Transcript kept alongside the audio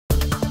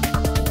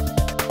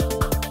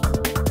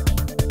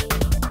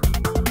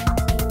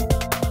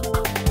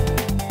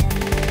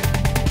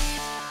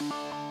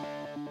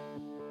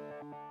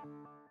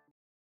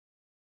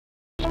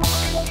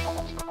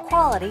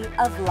quality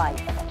of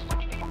life.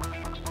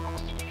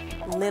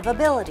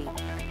 Livability.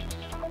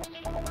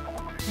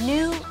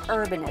 New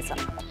urbanism.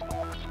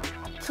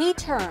 Key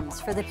terms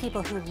for the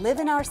people who live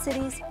in our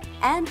cities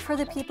and for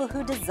the people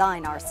who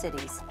design our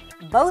cities,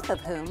 both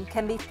of whom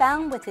can be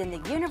found within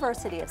the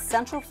University of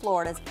Central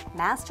Florida's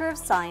Master of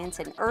Science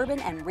in Urban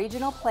and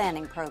Regional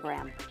Planning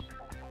program.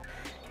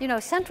 You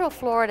know, Central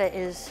Florida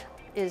is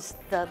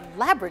the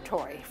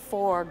laboratory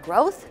for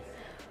growth,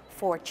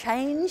 for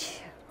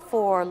change,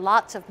 for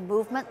lots of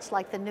movements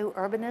like the new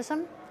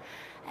urbanism.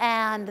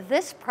 And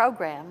this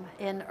program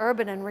in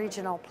urban and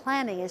regional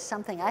planning is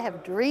something I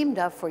have dreamed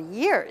of for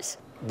years.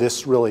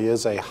 This really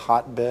is a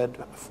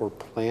hotbed for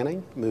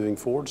planning moving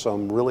forward, so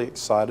I'm really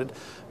excited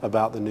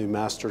about the new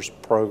master's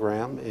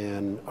program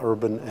in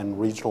urban and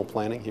regional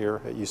planning here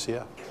at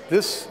UCF.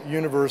 This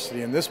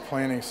university and this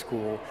planning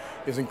school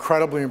is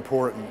incredibly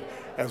important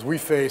as we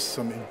face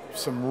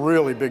some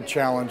really big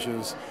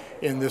challenges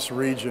in this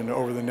region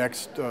over the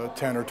next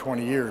 10 or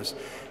 20 years.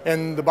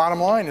 And the bottom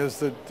line is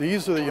that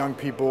these are the young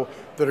people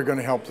that are going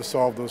to help to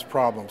solve those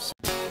problems.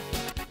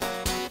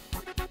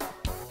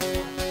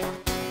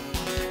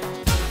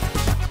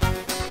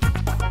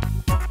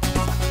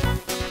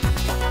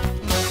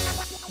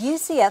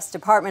 UCF's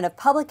Department of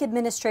Public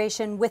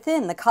Administration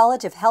within the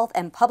College of Health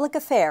and Public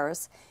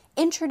Affairs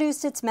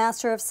introduced its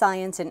Master of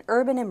Science in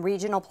Urban and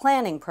Regional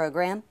Planning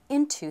program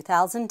in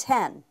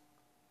 2010.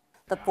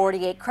 The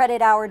 48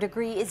 credit hour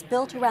degree is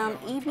built around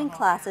evening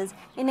classes,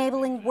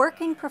 enabling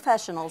working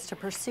professionals to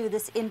pursue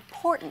this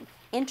important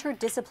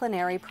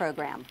interdisciplinary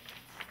program.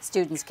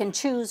 Students can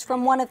choose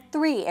from one of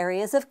 3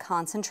 areas of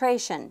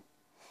concentration: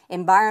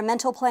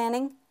 environmental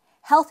planning,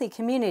 healthy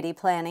community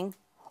planning,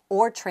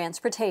 or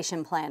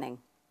transportation planning.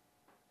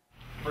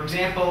 For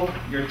example,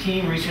 your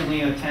team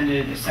recently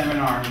attended a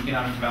seminar on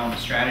economic development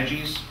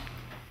strategies.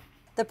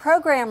 The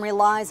program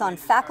relies on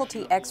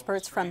faculty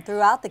experts from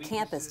throughout the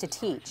campus to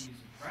teach.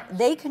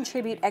 They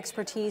contribute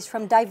expertise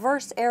from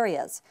diverse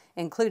areas,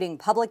 including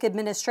public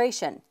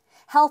administration,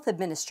 health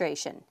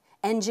administration,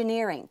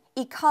 engineering,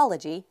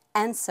 ecology,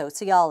 and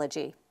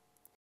sociology.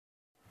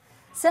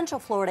 Central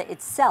Florida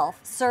itself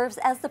serves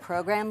as the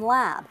program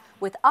lab,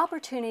 with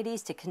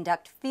opportunities to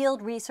conduct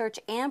field research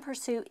and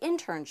pursue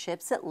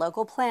internships at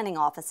local planning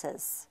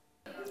offices.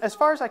 As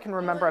far as I can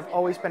remember, I've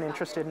always been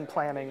interested in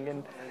planning,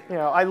 and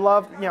I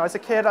loved, as a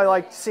kid, I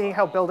liked seeing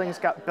how buildings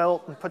got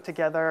built and put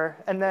together.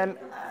 And then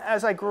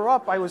as I grew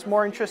up, I was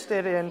more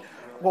interested in,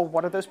 well,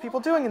 what are those people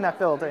doing in that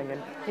building?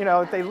 And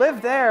they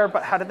live there,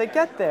 but how did they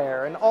get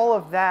there? And all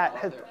of that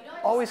has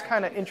always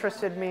kind of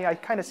interested me. I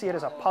kind of see it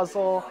as a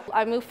puzzle.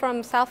 I moved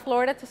from South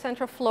Florida to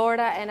Central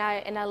Florida, and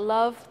I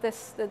love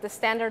the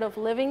standard of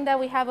living that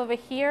we have over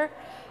here.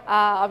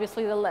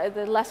 Obviously the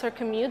lesser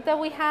commute that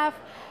we have,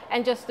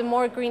 and just the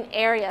more green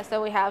areas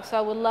that we have. So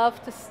I would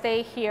love to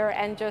stay here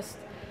and just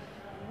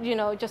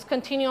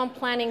continue on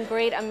planning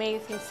great,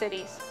 amazing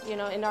cities,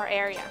 in our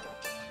area.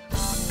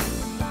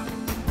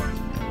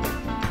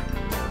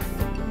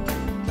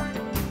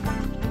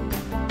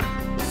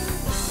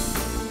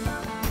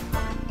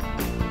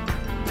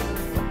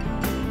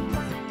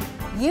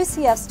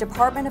 UCF's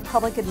Department of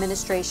Public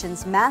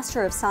Administration's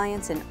Master of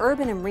Science in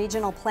Urban and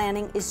Regional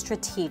Planning is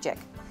strategic.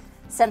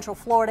 Central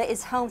Florida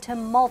is home to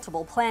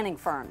multiple planning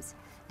firms.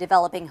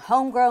 Developing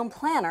homegrown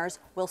planners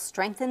will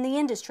strengthen the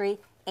industry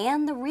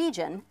and the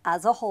region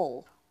as a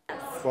whole.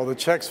 Well, the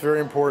check's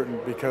very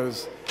important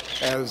because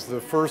as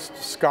the first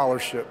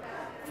scholarship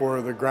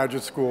for the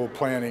graduate school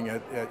planning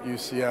at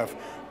UCF,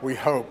 we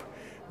hope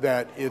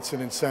that it's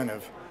an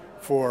incentive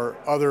for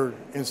other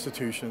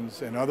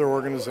institutions and other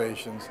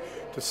organizations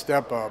to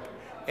step up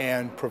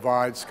and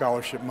provide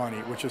scholarship money,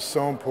 which is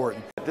so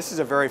important. This is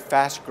a very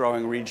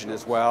fast-growing region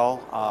as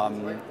well.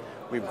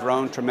 We've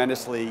grown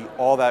tremendously.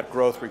 All that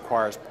growth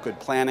requires good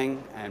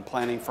planning, and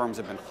planning firms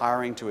have been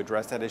hiring to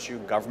address that issue.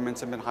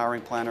 Governments have been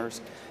hiring planners.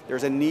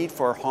 There's a need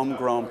for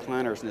homegrown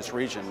planners in this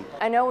region.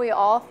 I know we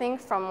all think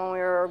from when we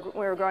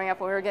were growing up,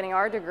 when we were getting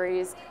our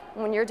degrees,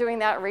 when you're doing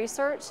that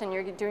research and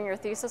you're doing your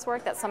thesis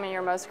work, that some of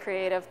your most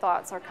creative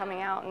thoughts are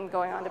coming out and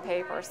going onto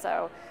paper.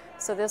 So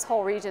this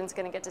whole region's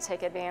going to get to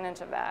take advantage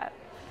of that.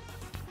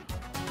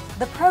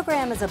 The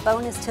program is a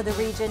bonus to the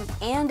region,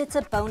 and it's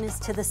a bonus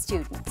to the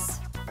students.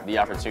 The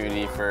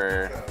opportunity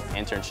for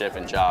internship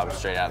and jobs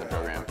straight out of the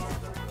program.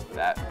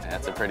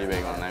 That's a pretty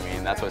big one. I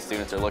mean, that's what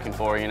students are looking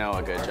for,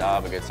 a good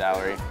job, a good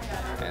salary.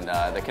 And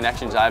the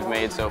connections I've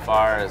made so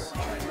far is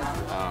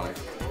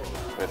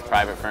with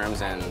private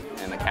firms in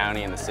the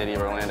county and the city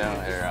of Orlando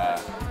are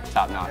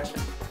top-notch.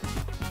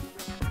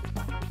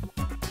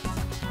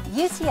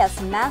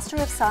 UCF's Master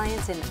of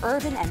Science in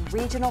Urban and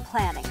Regional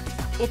Planning.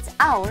 It's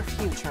our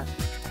future.